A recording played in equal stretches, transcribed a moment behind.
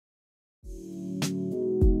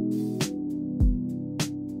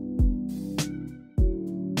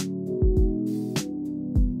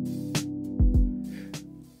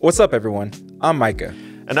What's up, everyone? I'm Micah.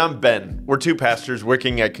 And I'm Ben. We're two pastors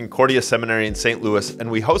working at Concordia Seminary in St. Louis, and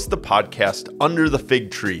we host the podcast Under the Fig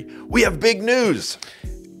Tree. We have big news.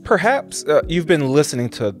 Perhaps you've been listening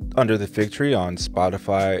to Under the Fig Tree on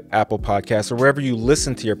Spotify, Apple Podcasts, or wherever you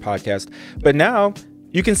listen to your podcast, but now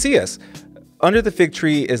you can see us. Under the Fig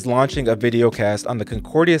Tree is launching a video cast on the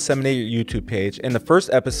Concordia Seminary YouTube page, and the first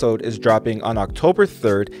episode is dropping on October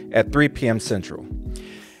 3rd at 3 p.m. Central.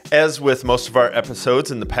 As with most of our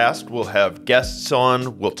episodes in the past, we'll have guests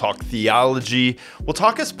on, we'll talk theology, we'll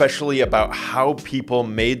talk especially about how people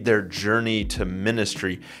made their journey to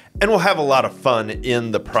ministry, and we'll have a lot of fun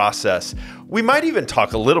in the process. We might even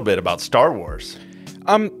talk a little bit about Star Wars.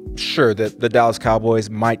 I'm sure that the Dallas Cowboys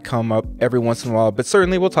might come up every once in a while, but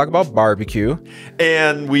certainly we'll talk about barbecue.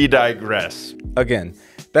 And we digress. Again,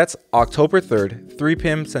 that's October 3rd, 3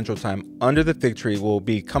 p.m. Central Time. Under the Fig Tree will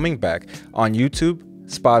be coming back on YouTube,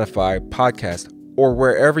 Spotify, podcast, or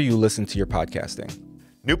wherever you listen to your podcasting.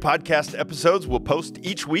 New podcast episodes will post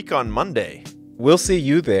each week on Monday. We'll see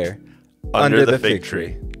you there Under the Fig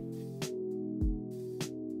Tree.